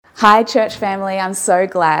Hi, church family. I'm so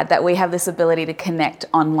glad that we have this ability to connect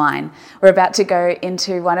online. We're about to go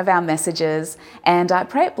into one of our messages, and I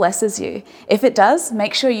pray it blesses you. If it does,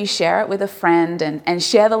 make sure you share it with a friend and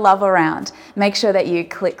share the love around. Make sure that you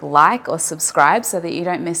click like or subscribe so that you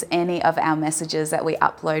don't miss any of our messages that we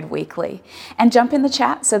upload weekly. And jump in the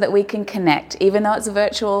chat so that we can connect. Even though it's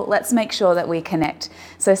virtual, let's make sure that we connect.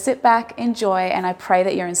 So sit back, enjoy, and I pray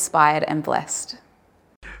that you're inspired and blessed.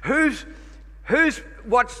 Who's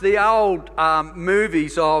watched the old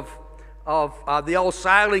movies of the old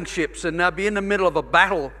sailing ships, and they'll be in the middle of a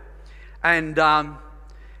battle, and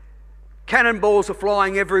cannonballs are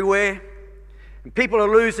flying everywhere, and people are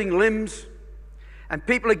losing limbs, and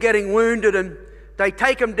people are getting wounded, and they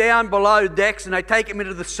take them down below decks and they take them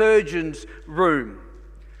into the surgeon's room.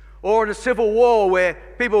 Or in a civil war where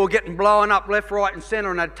people were getting blown up left, right and centre,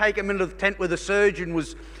 and they'd take them into the tent where the surgeon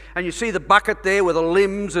was, and you see the bucket there with the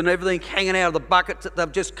limbs and everything hanging out of the buckets that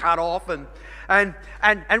they've just cut off. And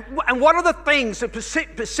what are the things, the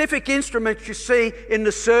specific instruments you see in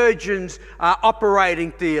the surgeon's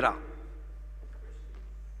operating theatre?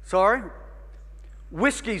 Sorry?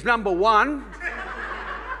 Whiskey's number one.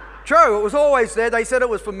 True, it was always there. They said it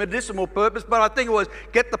was for medicinal purpose, but I think it was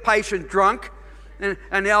get the patient drunk.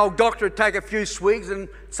 And the old doctor would take a few swigs, and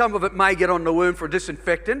some of it may get on the wound for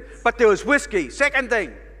disinfectant. But there was whiskey. Second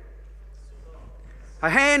thing, a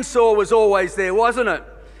handsaw was always there, wasn't it?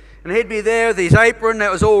 And he'd be there with his apron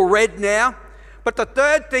that was all red now. But the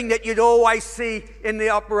third thing that you'd always see in the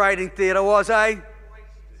operating theatre was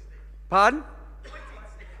pardon?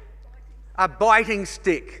 A biting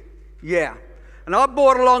stick. Yeah. And I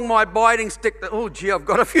brought along my biting stick. Oh, gee, I've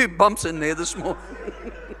got a few bumps in there this morning.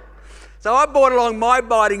 So I brought along my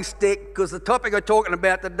biting stick because the topic I'm talking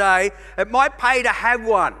about today, it might pay to have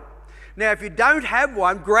one. Now, if you don't have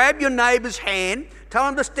one, grab your neighbour's hand, tell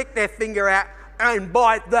them to stick their finger out and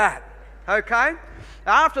bite that, okay?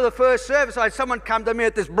 After the first service, I had someone come to me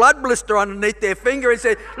with this blood blister underneath their finger and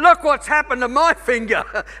said, look what's happened to my finger.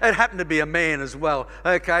 It happened to be a man as well,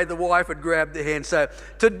 okay? The wife had grabbed the hand. So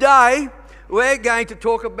today, we're going to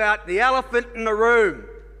talk about the elephant in the room.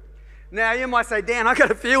 Now, you might say, Dan, I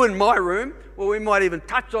got a few in my room. Well, we might even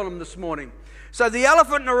touch on them this morning. So the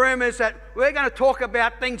elephant in the room is that we're going to talk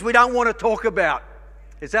about things we don't want to talk about.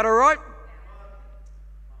 Is that all right?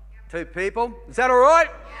 Two people. Is that all right?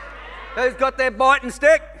 Who's got their biting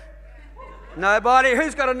stick? Nobody.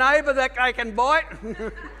 Who's got a neighbour that they can bite?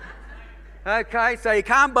 Okay, so you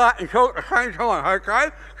can't bite and talk at the same time,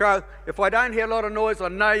 okay? So if I don't hear a lot of noise, I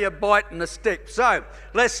know you're biting the stick. So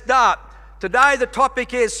let's start. Today the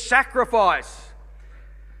topic is sacrifice.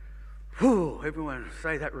 Whew, everyone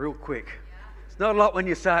say that real quick. It's not a lot when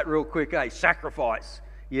you say it real quick, eh? Sacrifice.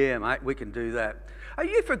 Yeah, mate, we can do that. Oh,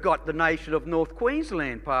 you forgot the nation of North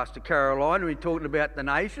Queensland, Pastor Caroline, when we're talking about the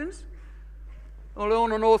nations. All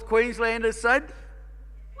the North Queenslanders said.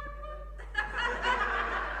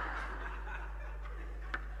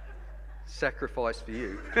 Sacrifice for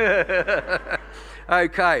you.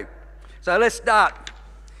 Okay, so let's start.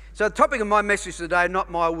 So the topic of my message today,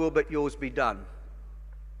 not my will but yours be done.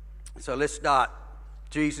 So let's start.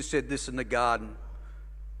 Jesus said this in the garden.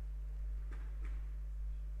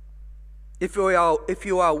 If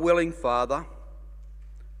you are willing, Father,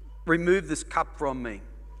 remove this cup from me.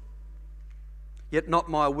 Yet not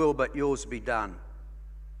my will but yours be done.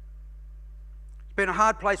 It's been a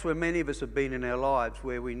hard place where many of us have been in our lives,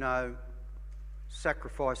 where we know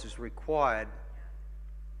sacrifice is required.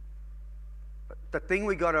 The thing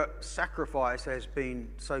we got to sacrifice has been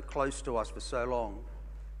so close to us for so long.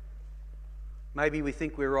 Maybe we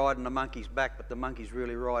think we're riding the monkey's back, but the monkey's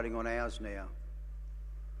really riding on ours now.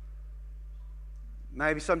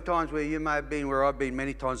 Maybe sometimes where you may have been, where I've been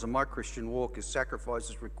many times in my Christian walk, is sacrifice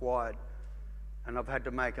is required. And I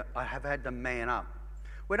have had to man up.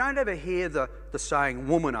 We don't ever hear the saying,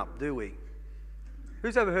 woman up, do we?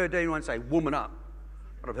 Who's ever heard anyone say, woman up?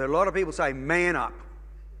 But I've heard a lot of people say, man up.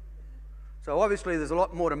 So obviously there's a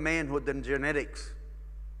lot more to manhood than genetics.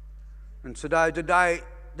 And today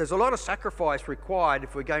there's a lot of sacrifice required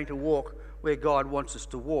if we're going to walk where God wants us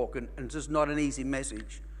to walk. And it's just not an easy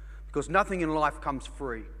message, because nothing in life comes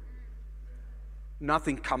free.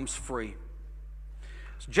 Nothing comes free.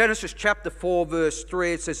 So Genesis chapter 4 verse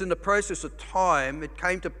 3, it says, in the process of time it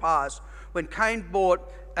came to pass when Cain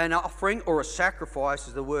brought an offering, or a sacrifice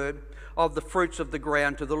is the word, of the fruits of the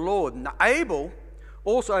ground to the Lord. And Abel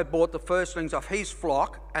also brought the firstlings of his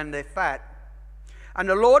flock and their fat. And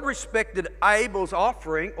the Lord respected Abel's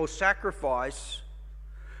offering or sacrifice,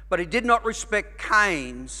 but he did not respect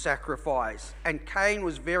Cain's sacrifice. And Cain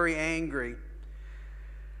was very angry,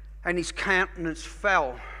 and his countenance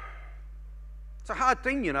fell. It's a hard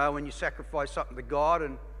thing, you know, when you sacrifice something to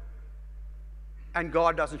God and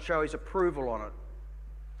God doesn't show his approval on it.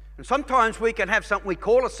 And sometimes we can have something we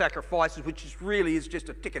call a sacrifice, which really is just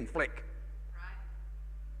a tick and flick.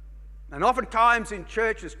 Right. And oftentimes in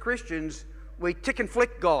church as Christians, we tick and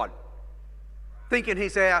flick God, thinking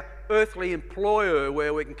he's our earthly employer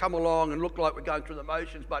where we can come along and look like we're going through the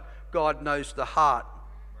motions, but God knows the heart.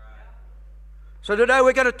 Right. So today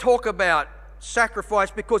we're going to talk about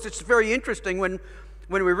sacrifice because it's very interesting when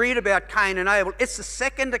we read about Cain and Abel. It's the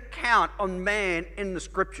second account on man in the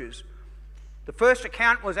scriptures. The first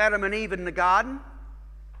account was Adam and Eve in the garden.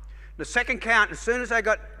 The second account, as soon as they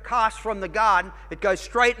got cast from the garden, it goes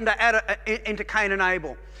straight into Cain and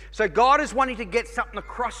Abel. So God is wanting to get something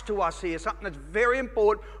across to us here, something that's very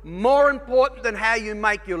important, more important than how you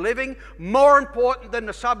make your living, more important than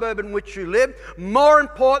the suburb in which you live, more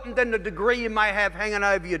important than the degree you may have hanging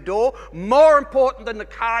over your door, more important than the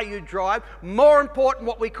car you drive, more important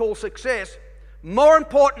what we call success, more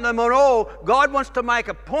important than it all, God wants to make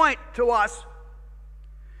a point to us,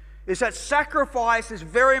 is that sacrifice is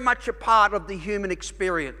very much a part of the human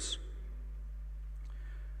experience.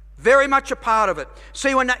 Very much a part of it.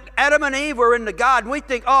 See, when Adam and Eve were in the garden, we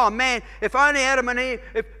think, oh man, if only Adam and Eve,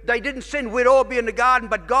 if they didn't sin, we'd all be in the garden.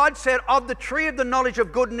 But God said, of the tree of the knowledge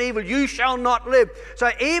of good and evil, you shall not live.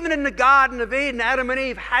 So even in the Garden of Eden, Adam and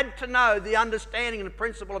Eve had to know the understanding and the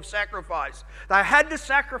principle of sacrifice. They had to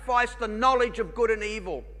sacrifice the knowledge of good and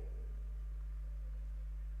evil.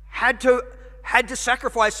 Had to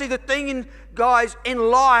sacrifice. See, the thing, guys,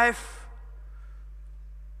 in life,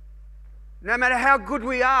 no matter how good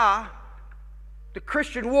we are, the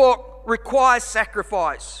Christian walk requires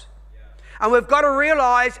sacrifice. Yeah. And we've got to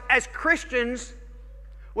realize, as Christians,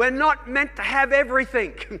 we're not meant to have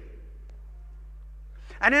everything.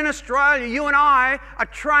 And in Australia, you and I are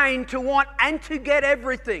trained to want and to get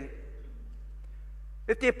everything.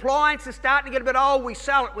 If the appliance is starting to get a bit old, we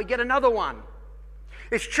sell it, we get another one.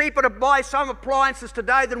 It's cheaper to buy some appliances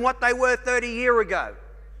today than what they were 30 years ago.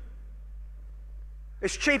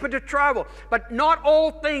 It's cheaper to travel. But not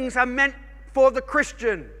all things are meant for the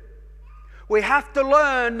Christian. We have to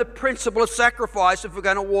learn the principle of sacrifice if we're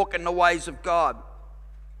going to walk in the ways of God.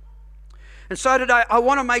 And so today, I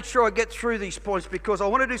want to make sure I get through these points because I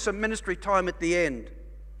want to do some ministry time at the end.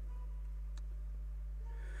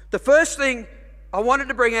 The first thing I wanted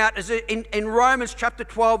to bring out is in Romans chapter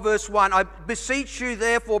 12, verse 1. I beseech you,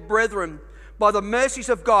 therefore, brethren, by the mercies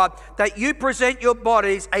of God, that you present your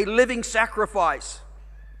bodies a living sacrifice.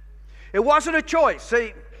 It wasn't a choice.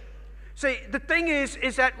 See, the thing is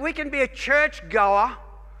that we can be a church goer,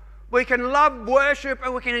 we can love worship,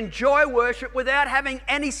 and we can enjoy worship without having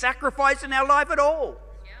any sacrifice in our life at all.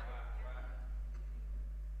 Yeah.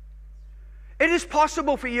 It is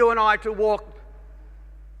possible for you and I to walk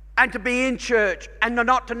and to be in church and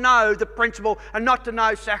not to know the principle and not to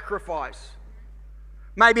know sacrifice.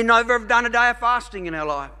 Maybe never have done a day of fasting in our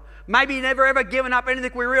life. Maybe never ever given up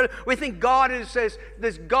anything. We think God is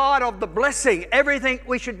this God of the blessing. Everything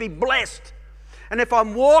we should be blessed. And if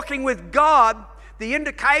I'm walking with God, the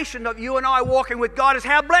indication of you and I walking with God is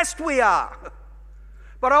how blessed we are.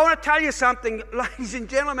 But I want to tell you something, ladies and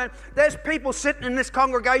gentlemen. There's people sitting in this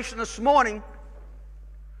congregation this morning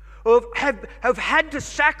who have had to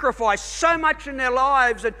sacrifice so much in their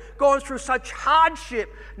lives and gone through such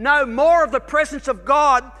hardship, know more of the presence of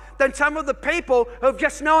God than some of the people who have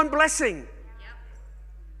just known blessing. Yep.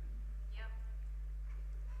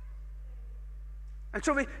 And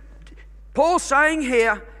so Paul's saying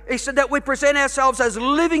here, he said that we present ourselves as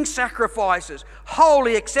living sacrifices,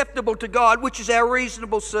 wholly acceptable to God, which is our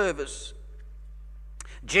reasonable service.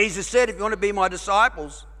 Jesus said, if you want to be my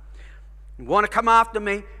disciples, you want to come after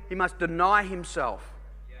me, he must deny himself.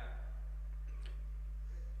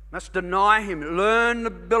 Must deny him. Learn the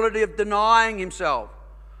ability of denying himself.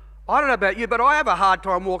 I don't know about you, but I have a hard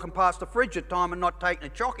time walking past the fridge at time and not taking a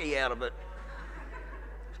chocky out of it.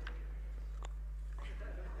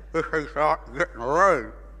 This is starting getting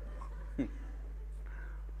rude.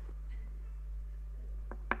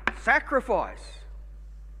 Sacrifice.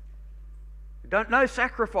 We don't know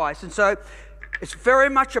sacrifice, and so it's very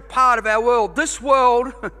much a part of our world. This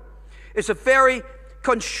world is a very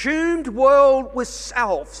consumed world with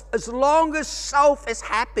self. As long as self is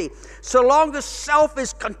happy, so long as self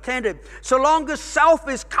is contented, so long as self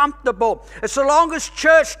is comfortable, and so long as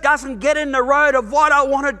church doesn't get in the road of what I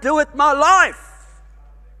want to do with my life.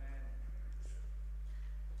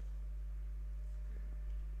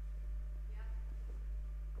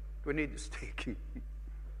 We need to stick.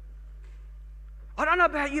 I don't know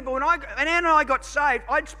about you, but when Ann and I got saved,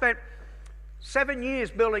 I'd spent 7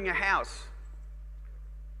 years building a house.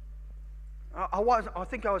 I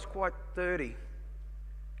think I was quite 30.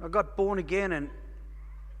 I got born again, and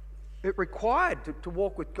it required to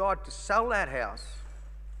walk with God to sell that house.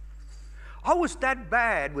 I was that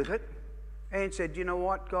bad with it, and said, you know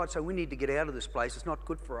what, God said, we need to get out of this place. It's not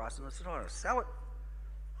good for us. And I said, oh, I'll sell it.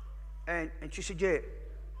 And she said, yeah,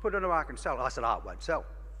 put it on the market and sell it. I said, oh, I won't sell.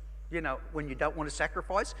 You know, when you don't want to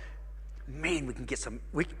sacrifice, man, we can get some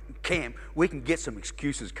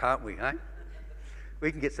excuses, can't we, eh?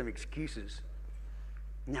 We can get some excuses.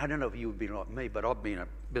 Now, I don't know if you would be like me, but I've been a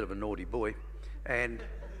bit of a naughty boy. And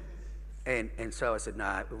so I said,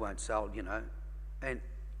 no, we won't sell, you know. And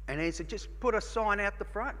he said, just put a sign out the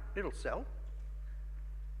front. It'll sell.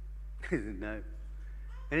 No.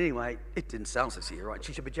 And anyway, it didn't sell, says here, right?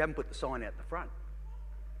 She said, but you haven't put the sign out the front.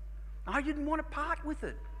 I didn't want to part with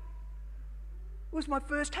it. It was my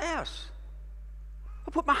first house.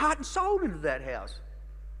 I put my heart and soul into that house.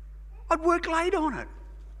 I'd worked late on it.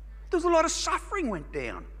 There was a lot of suffering went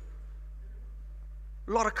down.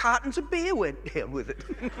 A lot of cartons of beer went down with it.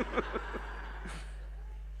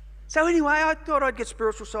 So anyway, I thought I'd get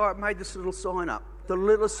spiritual, so I made this little sign up. The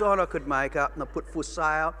littlest sign I could make up, and I put for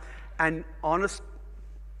sale, and honest,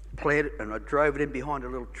 planted, and I drove it in behind a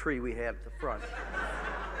little tree we had at the front.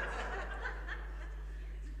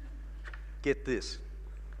 Get this.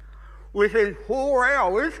 Within 4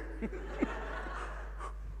 hours,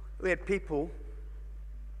 we had people,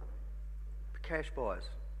 cash buyers,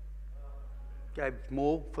 gave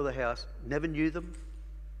more for the house, never knew them.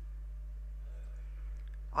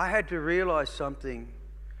 I had to realise something.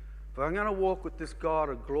 If I'm going to walk with this God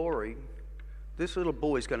of glory, this little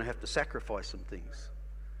boy is going to have to sacrifice some things.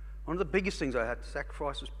 One of the biggest things I had to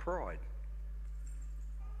sacrifice was pride.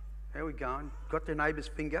 How are we going? Got their neighbour's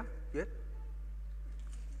finger yet?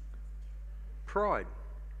 Pride.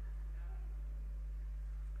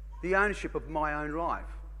 The ownership of my own life.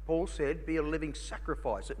 Paul said, be a living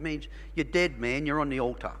sacrifice. It means you're dead, man, you're on the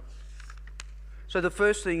altar. So the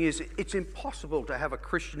first thing is, it's impossible to have a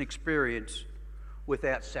Christian experience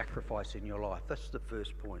without sacrifice in your life. That's the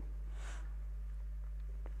first point.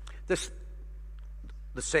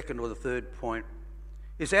 The second or the third point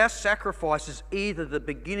is our sacrifice is either the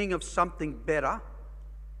beginning of something better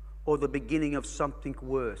or the beginning of something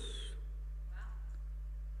worse.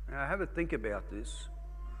 Now, have a think about this.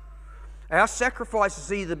 Our sacrifice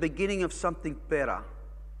is either the beginning of something better.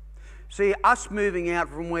 See, us moving out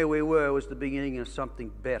from where we were was the beginning of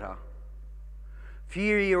something better. A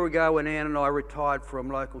few years ago, when Anne and I retired from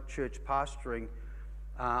local church pastoring,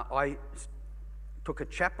 I took a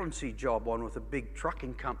chaplaincy job on with a big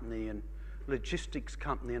trucking company and logistics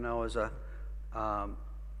company, and I was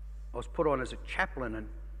put on as a chaplain.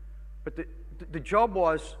 But the job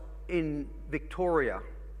was in Victoria,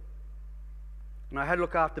 and I had to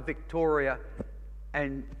look after Victoria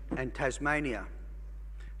and Tasmania.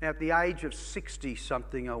 Now, at the age of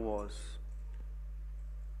 60-something I was,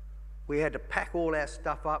 we had to pack all our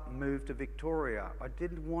stuff up and move to Victoria. I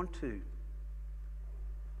didn't want to.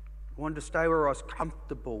 I wanted to stay where I was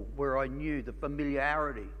comfortable, where I knew the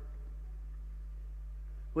familiarity.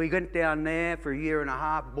 We went down there for a year and a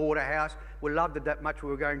half, bought a house. We loved it that much we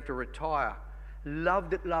were going to retire.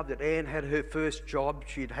 Loved it, loved it. Anne had her first job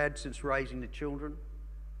she'd had since raising the children.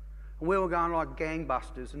 And we were going like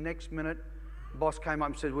gangbusters. The next minute, the boss came up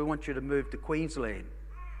and said, we want you to move to Queensland.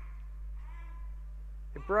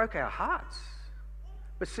 It broke our hearts.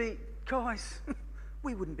 But see, guys,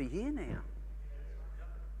 we wouldn't be here now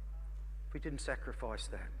if we didn't sacrifice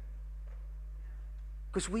that.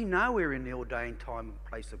 Because we know we're in the ordained time and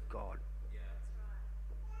place of God.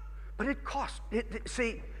 But it cost.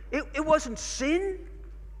 It wasn't sin.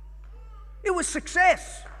 It was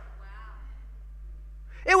success.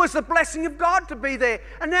 It was the blessing of God to be there.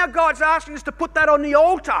 And now God's asking us to put that on the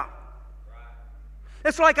altar.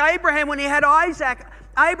 It's like Abraham when he had Isaac.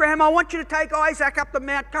 Abraham, I want you to take Isaac up the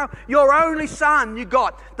Mount Carmel. Your only son you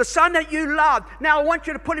got. The son that you loved. Now I want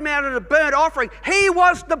you to put him out as a burnt offering. He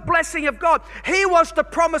was the blessing of God. He was the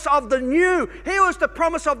promise of the new. He was the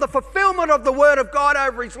promise of the fulfillment of the word of God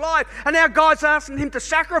over his life. And now God's asking him to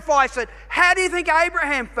sacrifice it. How do you think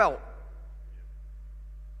Abraham felt?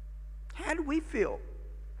 How do we feel?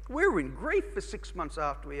 We were in grief for 6 months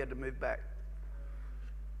after we had to move back.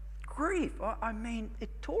 Grief. I mean, it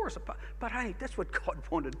tore us apart. But hey, that's what God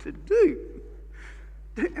wanted to do.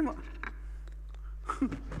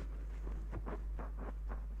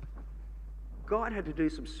 God had to do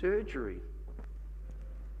some surgery.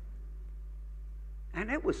 And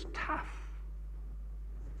it was tough.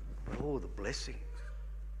 But oh, the blessings.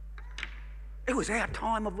 It was our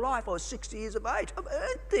time of life. I was 60 years of age. I've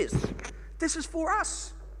earned this. This is for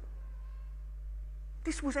us.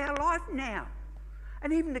 This was our life now.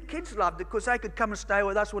 And even the kids loved it because they could come and stay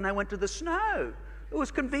with us when they went to the snow. It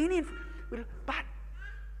was convenient. But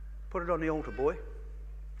put it on the altar, boy.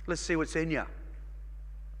 Let's see what's in you.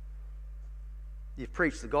 You've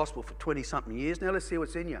preached the gospel for 20-something years. Now let's see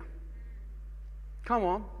what's in you. Come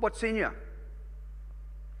on, what's in you?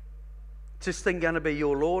 Is this thing going to be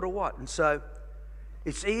your Lord or what? And so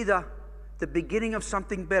it's either the beginning of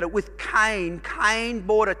something better. With Cain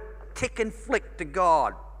brought a tick and flick to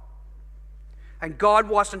God. And God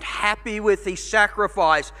wasn't happy with his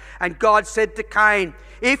sacrifice. And God said to Cain,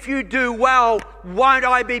 if you do well, won't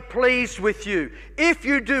I be pleased with you? If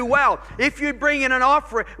you do well, if you bring in an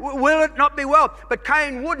offering, will it not be well? But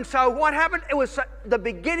Cain wouldn't. So what happened? It was the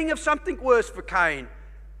beginning of something worse for Cain.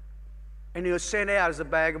 And he was sent out as a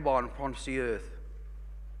vagabond upon the earth.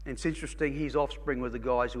 And it's interesting, his offspring were the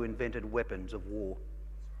guys who invented weapons of war.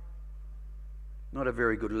 Not a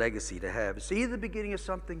very good legacy to have. It's either the beginning of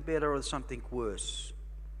something better or something worse.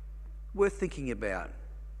 Worth thinking about.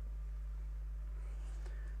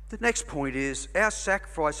 The next point is, our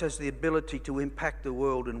sacrifice has the ability to impact the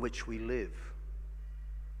world in which we live.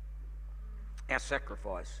 Our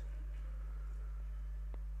sacrifice.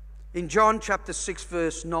 In John chapter 6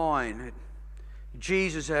 verse 9,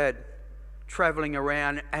 Jesus had travelling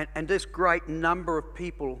around and this great number of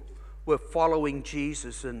people were following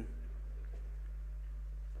Jesus, and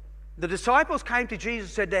the disciples came to Jesus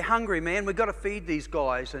and said, they're hungry, man. We've got to feed these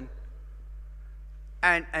guys.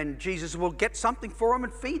 And Jesus will get something for them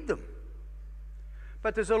and feed them.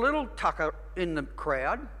 But there's a little tucker in the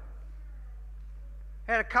crowd.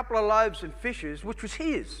 Had a couple of loaves and fishes, which was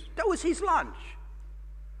his. That was his lunch.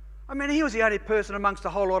 I mean, he was the only person amongst a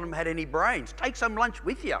whole lot of them had any brains. Take some lunch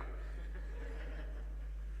with you.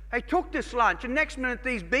 He took this lunch, and next minute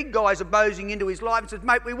these big guys are bozing into his life and says,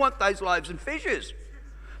 mate, we want those loaves and fishes.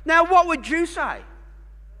 Now, what would you say?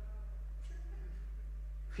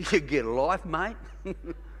 You get a life, mate.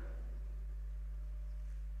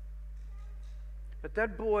 But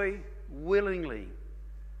that boy willingly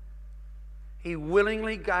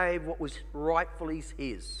gave what was rightfully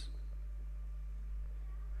his.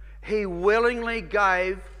 He willingly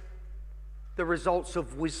gave the results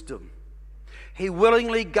of wisdom. He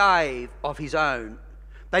willingly gave of his own.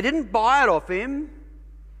 They didn't buy it off him.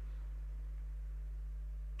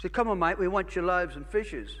 He said, come on, mate, we want your loaves and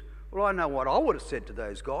fishes. Well, I know what I would have said to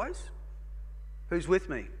those guys. Who's with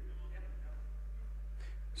me?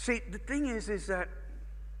 See, the thing is that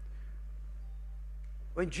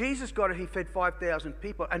when Jesus got it, he fed 5,000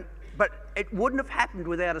 people. But it wouldn't have happened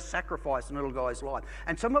without a sacrifice in a little guy's life.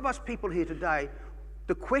 And some of us people here today,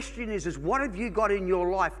 the question is what have you got in your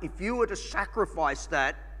life? If you were to sacrifice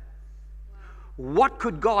that, what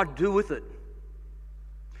could God do with it?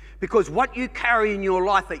 Because what you carry in your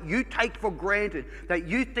life that you take for granted, that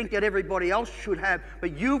you think that everybody else should have,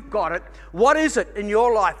 but you've got it, what is it in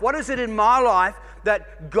your life? What is it in my life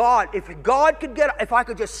that God, if I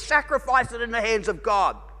could just sacrifice it in the hands of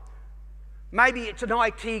God? Maybe it's an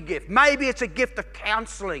IT gift. Maybe it's a gift of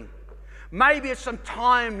counselling. Maybe it's some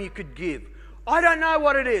time you could give. I don't know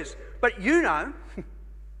what it is, but you know.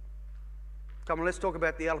 Come on, let's talk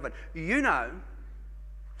about the elephant. You know,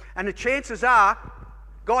 and the chances are,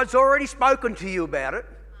 God's already spoken to you about it.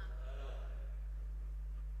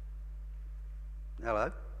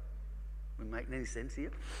 Hello? Am I making any sense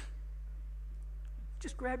here?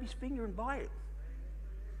 Just grab his finger and buy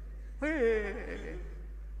it.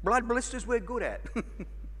 Blood blisters we're good at.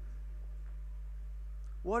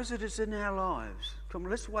 What is it that's in our lives? Come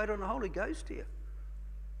on, let's wait on the Holy Ghost here.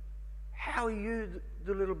 How are you,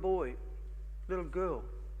 the little boy, little girl?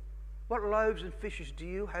 What loaves and fishes do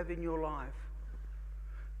you have in your life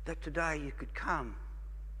that today you could come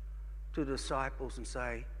to the disciples and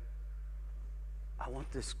say, I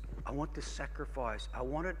want this sacrifice. I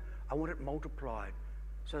want it multiplied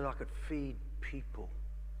so that I could feed people.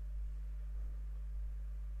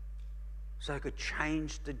 So I could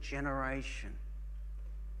change the generation.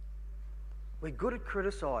 We're good at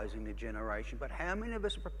criticising the generation, but how many of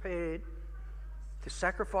us are prepared to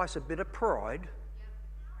sacrifice a bit of pride?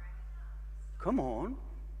 Come on.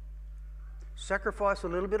 Sacrifice a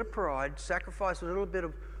little bit of pride, sacrifice a little bit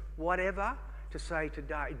of whatever to say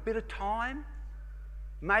today. A bit of time.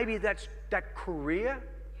 Maybe that's that career.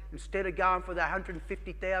 Instead of going for that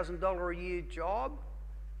 $150,000 a year job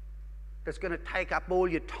that's going to take up all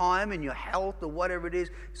your time and your health or whatever it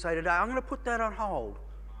is, say today, I'm going to put that on hold.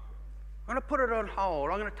 I'm going to put it on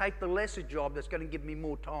hold. I'm going to take the lesser job that's going to give me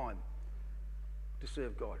more time to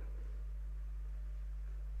serve God.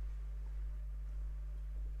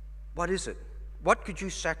 What is it? What could you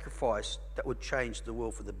sacrifice that would change the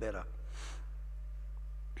world for the better?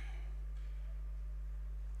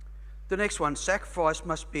 The next one, sacrifice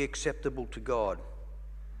must be acceptable to God.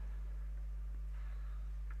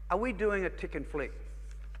 Are we doing a tick and flick?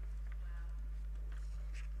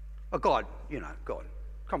 Oh, God, God.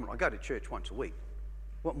 Come on, I go to church once a week.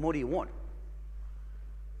 What more do you want?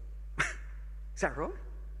 Is that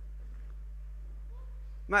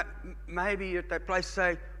right? Maybe at that place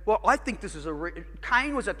say, well, I think this is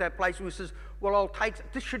Cain was at that place who says, well, I'll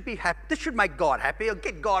take, this should be happy. This should make God happy. I'll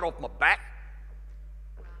get God off my back.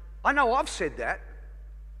 I know I've said that.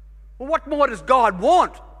 Well, what more does God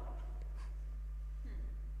want?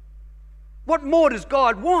 What more does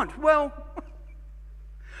God want? Well,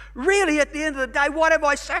 really, at the end of the day, what have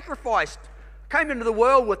I sacrificed? I came into the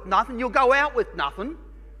world with nothing. You'll go out with nothing.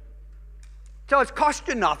 So it's cost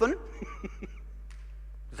you nothing.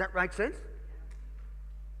 Does that make sense?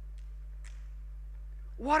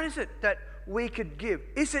 What is it that we could give?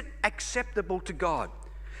 Is it acceptable to God?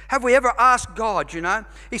 Have we ever asked God,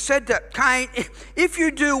 He said to Cain, if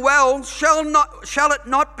you do well, shall it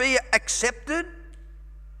not be accepted?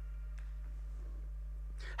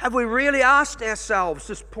 Have we really asked ourselves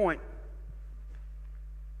this point?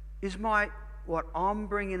 Is what I'm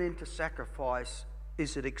bringing into sacrifice,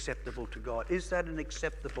 is it acceptable to God? Is that an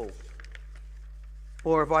acceptable?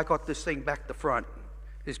 Or have I got this thing back the front?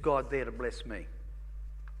 Is God there to bless me?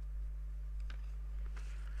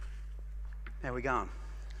 How we going?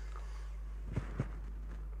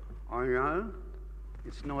 I know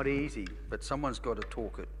it's not easy, but someone's got to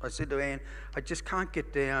talk it. I said to Anne, I just can't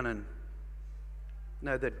get down and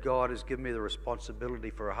know that God has given me the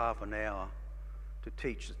responsibility for a half an hour to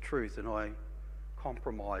teach the truth, and I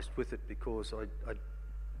compromised with it because I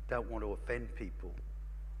don't want to offend people.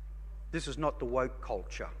 This is not the woke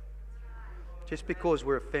culture. Just because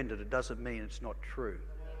we're offended, it doesn't mean it's not true.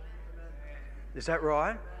 Is that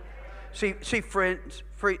right? See, friends,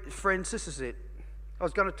 this is it. I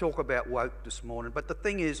was going to talk about woke this morning, but the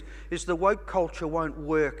thing is the woke culture won't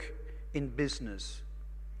work in business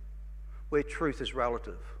where truth is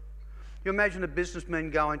relative. You imagine a businessman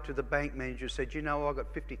going to the bank manager and said, I've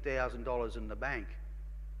got $50,000 in the bank.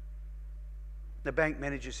 The bank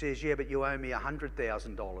manager says, yeah, but you owe me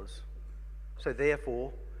 $100,000. So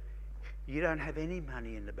therefore, you don't have any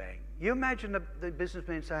money in the bank. You imagine the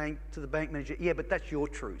businessman saying to the bank manager, yeah, but that's your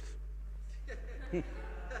truth.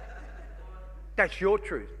 That's your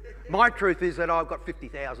truth. My truth is that I've got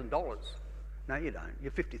 $50,000. No, you don't.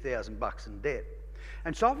 You're $50,000 in debt.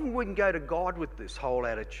 And so often we can go to God with this whole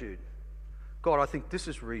attitude. God, I think this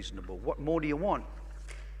is reasonable. What more do you want?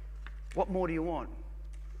 What more do you want?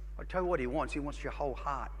 I tell you what he wants. He wants your whole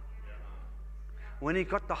heart. When he's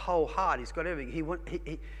got the whole heart, he's got everything.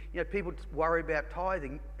 People worry about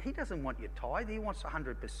tithing. He doesn't want your tithe. He wants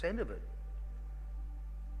 100% of it.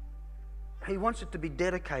 He wants it to be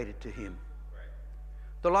dedicated to him.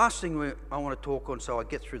 The last thing I want to talk on, so I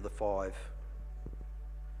get through the 5,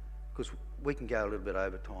 because we can go a little bit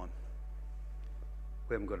over time.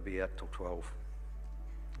 We haven't got to be out till 12.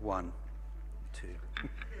 1, 2.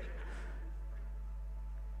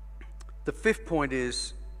 The 5th point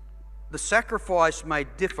is, the sacrifice may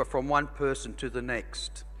differ from one person to the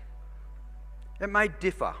next. It may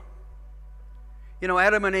differ.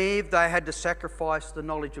 Adam and Eve, they had to sacrifice the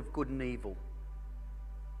knowledge of good and evil.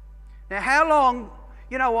 Now, how long,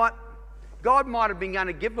 God might have been going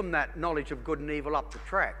to give them that knowledge of good and evil up the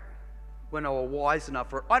track when they were wise enough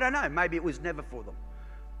for it. I don't know, maybe it was never for them.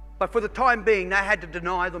 But for the time being, they had to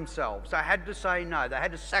deny themselves. They had to say no. They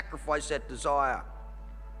had to sacrifice that desire.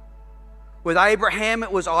 With Abraham,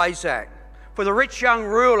 it was Isaac. For the rich young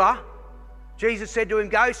ruler, Jesus said to him,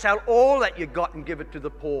 go sell all that you got and give it to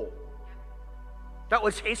the poor. That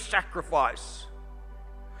was his sacrifice.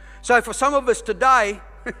 So for some of us today,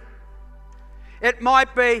 it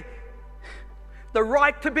might be the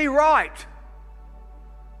right to be right.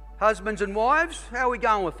 Husbands and wives, how are we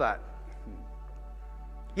going with that?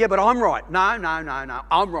 Yeah, but I'm right. No,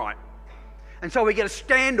 I'm right. And so we get a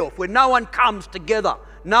standoff where no one comes together.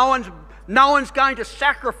 No one's going to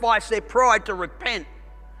sacrifice their pride to repent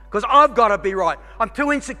because I've got to be right. I'm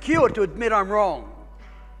too insecure to admit I'm wrong.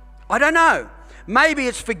 I don't know. Maybe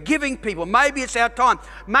it's forgiving people. Maybe it's our time.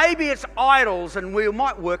 Maybe it's idols, and we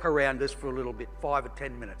might work around this for a little bit, 5 or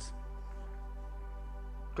 10 minutes.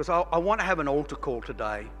 Because I want to have an altar call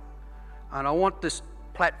today, and I want this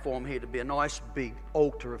platform here to be a nice big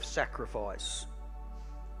altar of sacrifice.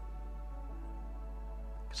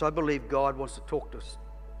 So I believe God wants to talk to us,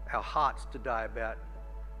 our hearts today, about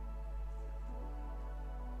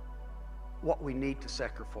what we need to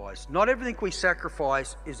sacrifice. Not everything we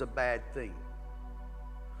sacrifice is a bad thing.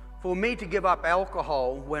 For me to give up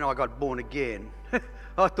alcohol when I got born again,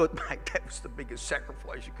 I thought, mate, that was the biggest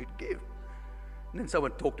sacrifice you could give. And then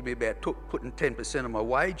someone talked to me about putting 10% of my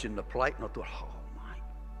wage in the plate, and I thought, oh, mate.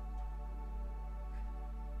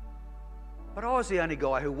 But I was the only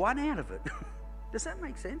guy who won out of it. Does that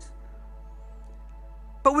make sense?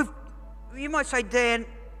 But you might say, Dan,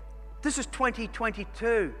 this is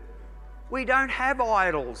 2022. We don't have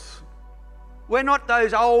idols. We're not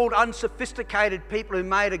those old, unsophisticated people who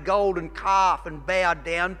made a golden calf and bowed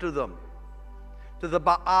down to them, to the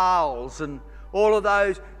Baals and all of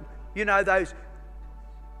those,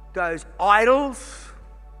 those idols.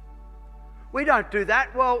 We don't do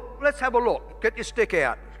that. Well, let's have a look. Get your stick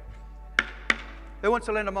out. Who wants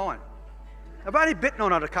to lend a mine? I've only bitten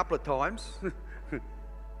on it a couple of times.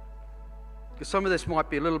 Because some of this might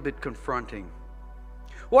be a little bit confronting.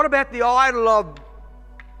 What about the idol of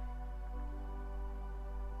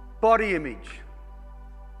body image?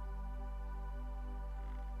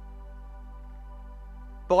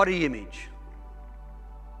 Body image.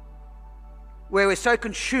 Where we're so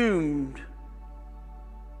consumed.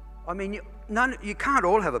 I mean, you can't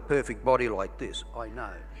all have a perfect body like this, I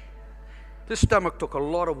know. This stomach took a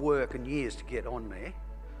lot of work and years to get on there.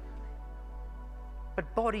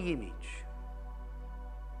 But body image.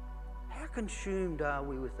 How consumed are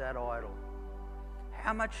we with that idol?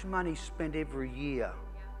 How much money spent every year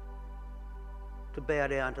to bow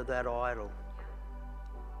down to that idol?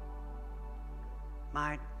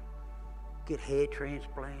 Mate, get hair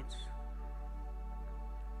transplants.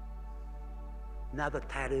 Another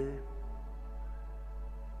tattoo.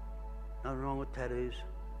 Nothing wrong with tattoos.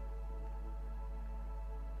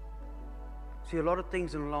 See, a lot of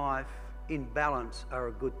things in life in balance are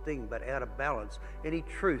a good thing, but out of balance, any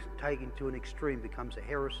truth taken to an extreme becomes a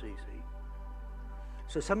heresy, see?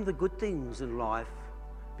 So some of the good things in life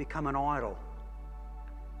become an idol.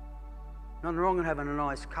 Nothing wrong with having a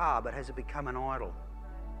nice car, but has it become an idol?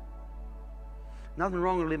 Nothing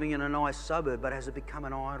wrong with living in a nice suburb, but has it become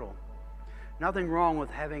an idol? Nothing wrong with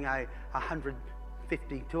having a $150,000,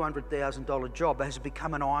 $200,000 job, but has it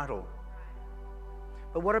become an idol?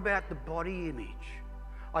 But what about the body image?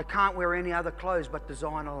 I can't wear any other clothes but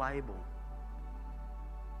designer label.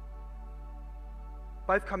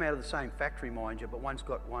 Both come out of the same factory, mind you, but one's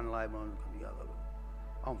got one label and the other.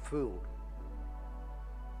 I'm fooled.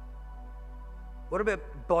 What about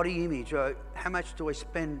body image? How much do I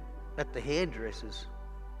spend at the hairdressers?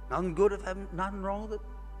 Nothing good, nothing wrong with it,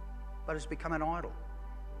 but it's become an idol.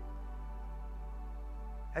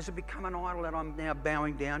 Has it become an idol that I'm now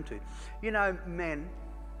bowing down to? You know, men,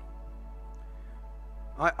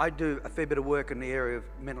 I do a fair bit of work in the area of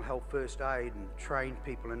mental health first aid and train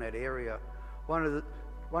people in that area. One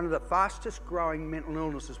of the fastest growing mental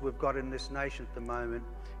illnesses we've got in this nation at the moment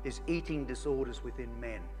is eating disorders within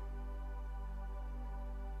men.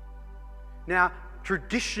 Now,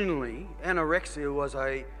 traditionally, anorexia was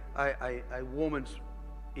a woman's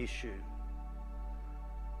issue.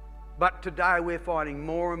 But today we're finding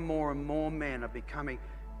more and more and more men are becoming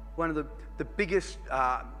one of the biggest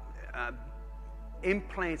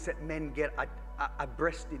implants that men get are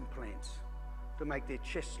breast implants to make their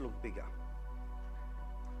chests look bigger.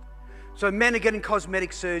 So men are getting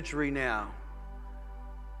cosmetic surgery now.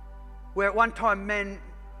 Where at one time men,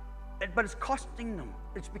 but it's costing them.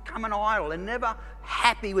 It's become an idol. They're never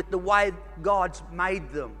happy with the way God's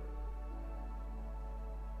made them.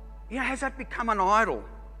 You know, has that become an idol?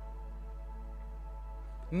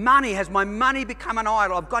 Money, has my money become an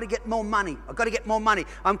idol? I've got to get more money. I've got to get more money.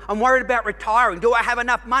 I'm worried about retiring. Do I have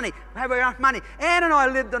enough money? Have I enough money? Anne and I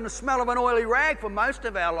lived on the smell of an oily rag for most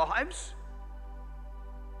of our lives.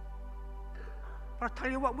 But I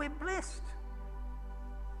tell you what, we're blessed.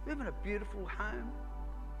 We live in a beautiful home.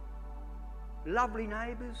 Lovely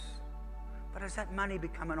neighbours. But has that money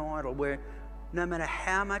become an idol where no matter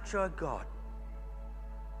how much I got,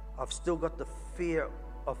 I've still got the fear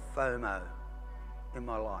of FOMO in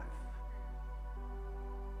my life?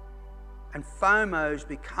 And FOMO's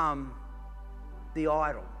become the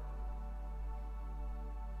idol.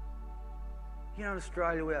 You know, in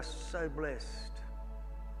Australia we are so blessed.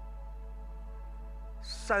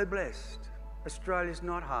 So blessed. Australia's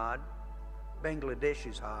not hard. Bangladesh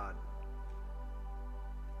is hard.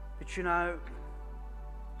 But you know,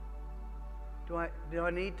 do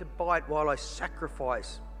I need to bite while I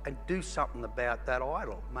sacrifice and do something about that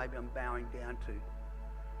idol? Maybe I'm bowing down to.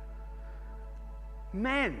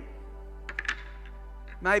 Men,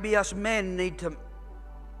 maybe us men need to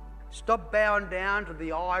stop bowing down to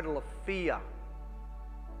the idol of fear.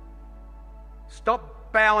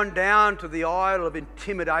 Stop bowing down to the idol of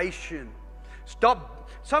intimidation.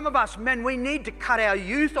 Some of us men, we need to cut our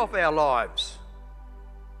youth off our lives.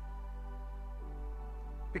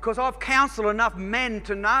 Because I've counseled enough men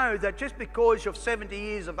to know that just because you're 70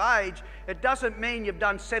 years of age, it doesn't mean you've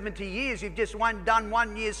done 70 years. You've just done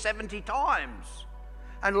 1 year 70 times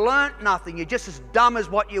and learnt nothing. You're just as dumb as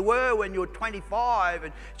what you were when you were 25,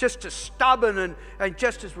 and just as stubborn and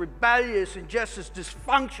just as rebellious and just as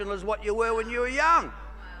dysfunctional as what you were when you were young.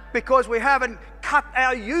 Because we haven't cut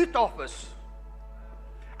our youth off us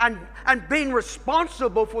and been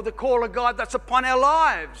responsible for the call of God that's upon our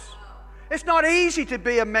lives. It's not easy to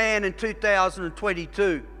be a man in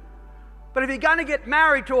 2022. But if you're going to get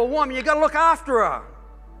married to a woman, you've got to look after her.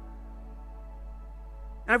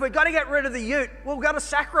 And if we've got to get rid of the ute, we've got to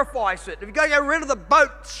sacrifice it. If we've got to get rid of the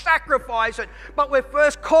boat, sacrifice it. But we're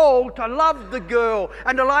first called to love the girl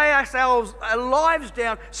and to lay our lives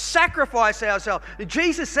down, sacrifice ourselves.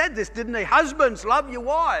 Jesus said this, didn't he? Husbands, love your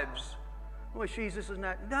wives. Well, Jesus is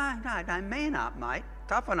no, man up, mate.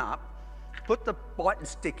 Toughen up. Put the bite and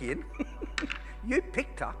stick in. You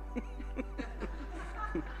picked her.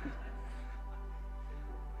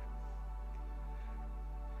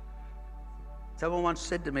 Someone once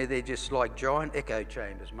said to me, they're just like giant echo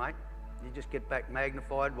chambers, mate. You just get back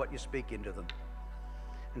magnified what you speak into them.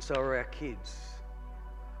 And so are our kids.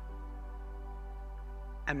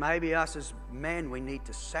 And maybe us as men, we need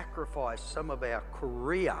to sacrifice some of our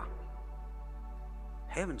career.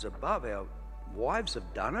 Heavens above, our wives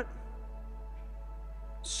have done it.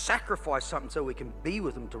 Sacrifice something so we can be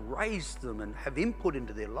with them, to raise them and have input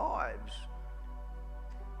into their lives.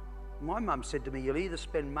 My mum said to me, you'll either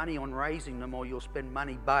spend money on raising them or you'll spend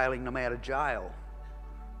money bailing them out of jail.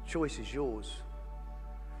 Choice is yours.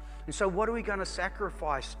 And so what are we going to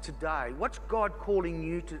sacrifice today? What's God calling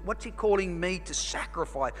you to? What's He calling me to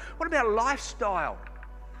sacrifice? What about lifestyle?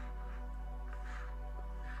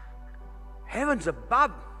 Heavens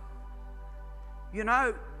above. You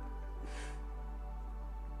know,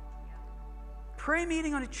 prayer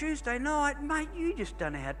meeting on a Tuesday night, mate, you just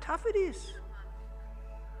don't know how tough it is.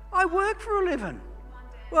 I work for a living.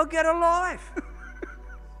 Well, get a life.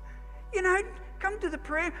 You know, come to the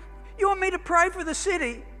prayer. You want me to pray for the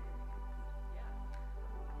city? Do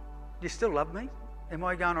you still love me? Am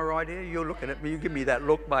I going all right here? You're looking at me. You give me that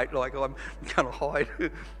look, mate, like I'm going to hide.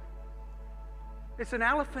 It's an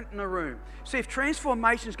elephant in the room. See, if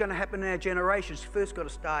transformation is going to happen in our generations, it's first got to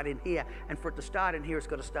start in here. And for it to start in here, it's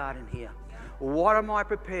got to start in here. What am I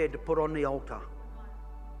prepared to put on the altar?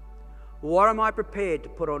 What am I prepared to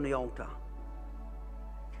put on the altar?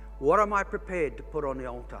 What am I prepared to put on the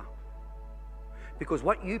altar? Because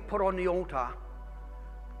what you put on the altar,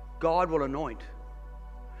 God will anoint.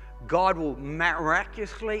 God will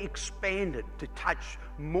miraculously expand it to touch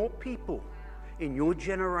more people in your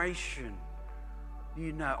generation.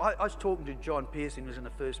 You know, I was talking to John Pearson, who was in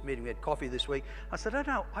the first meeting. We had coffee this week. I said, I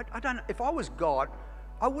don't know. If I was God,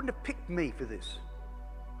 I wouldn't have picked me for this.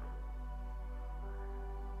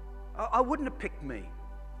 I wouldn't have picked me.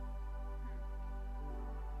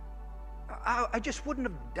 I just wouldn't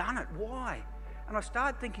have done it. Why? And I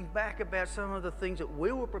started thinking back about some of the things that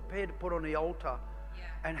we were prepared to put on the altar,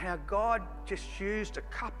 and how God just used a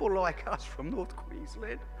couple like us from North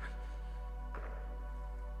Queensland.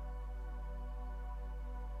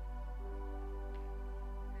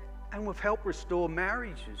 And we've helped restore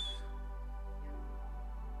marriages.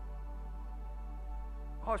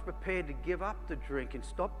 I was prepared to give up the drink and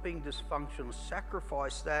stop being dysfunctional,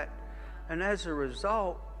 sacrifice that. And as a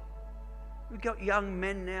result, we've got young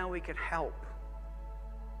men now we can help.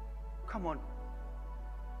 Come on.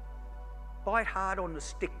 Bite hard on the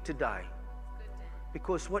stick today.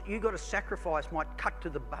 Because what you got to sacrifice might cut to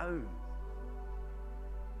the bone.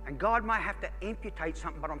 And God may have to amputate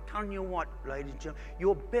something, but I'm telling you what, ladies and gentlemen,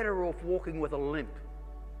 you're better off walking with a limp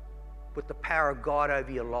with the power of God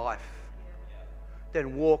over your life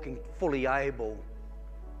than walking fully able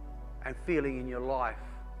and feeling in your life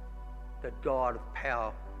that God of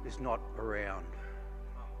power is not around.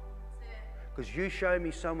 Because you show me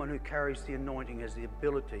someone who carries the anointing, has the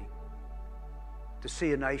ability to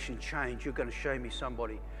see a nation change. You're going to show me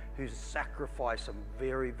somebody who's sacrificed some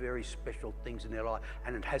very, very special things in their life,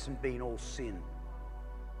 and it hasn't been all sin.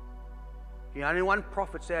 The only one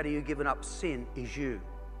profits out of you giving up sin is you.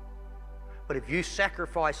 But if you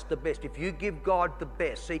sacrifice the best, if you give God the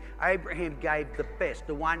best, see, Abraham gave the best,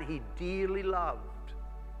 the one he dearly loved.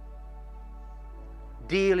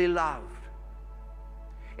 Dearly loved.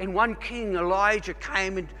 In 1 King, Elijah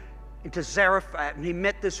came into Zarephath, and he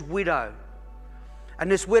met this widow.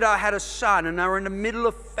 And this widow had a son, and they were in the middle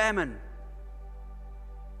of famine.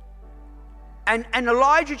 And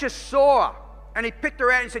Elijah just saw her, and he picked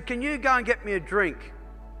her out and said, "Can you go and get me a drink?"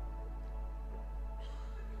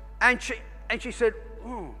 And she said,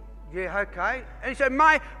 "Oh, Yeah, okay. And he said,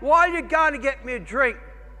 mate, why are you going to get me a drink?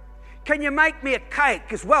 Can you make me a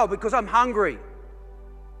cake as well, because I'm hungry?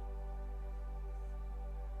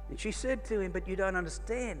 And she said to him, but you don't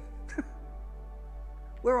understand.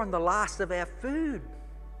 We're on the last of our food.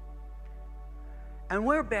 And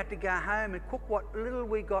we're about to go home and cook what little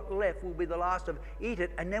we got left will be the last of, eat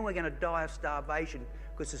it, and then we're going to die of starvation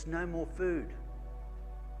because there's no more food.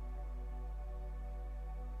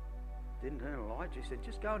 Didn't turn Elijah. He said,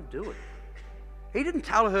 just go and do it. He didn't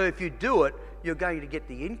tell her, if you do it, you're going to get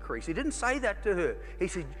the increase. He didn't say that to her. He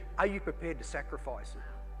said, are you prepared to sacrifice it?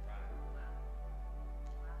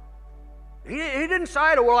 He didn't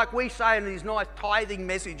say it all like we say in these nice tithing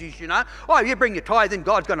messages, you know. Oh, you bring your tithe in,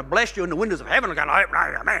 God's going to bless you and the windows of heaven are going to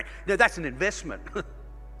open. Oh, man. No, that's an investment. Because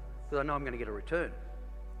I know I'm going to get a return.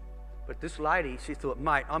 But this lady, she thought,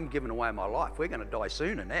 mate, I'm giving away my life. We're going to die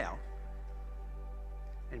sooner now.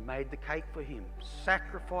 And made the cake for him.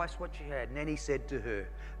 Sacrificed what she had. And then he said to her,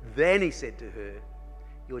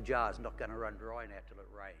 your jar's not going to run dry now till it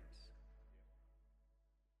rains.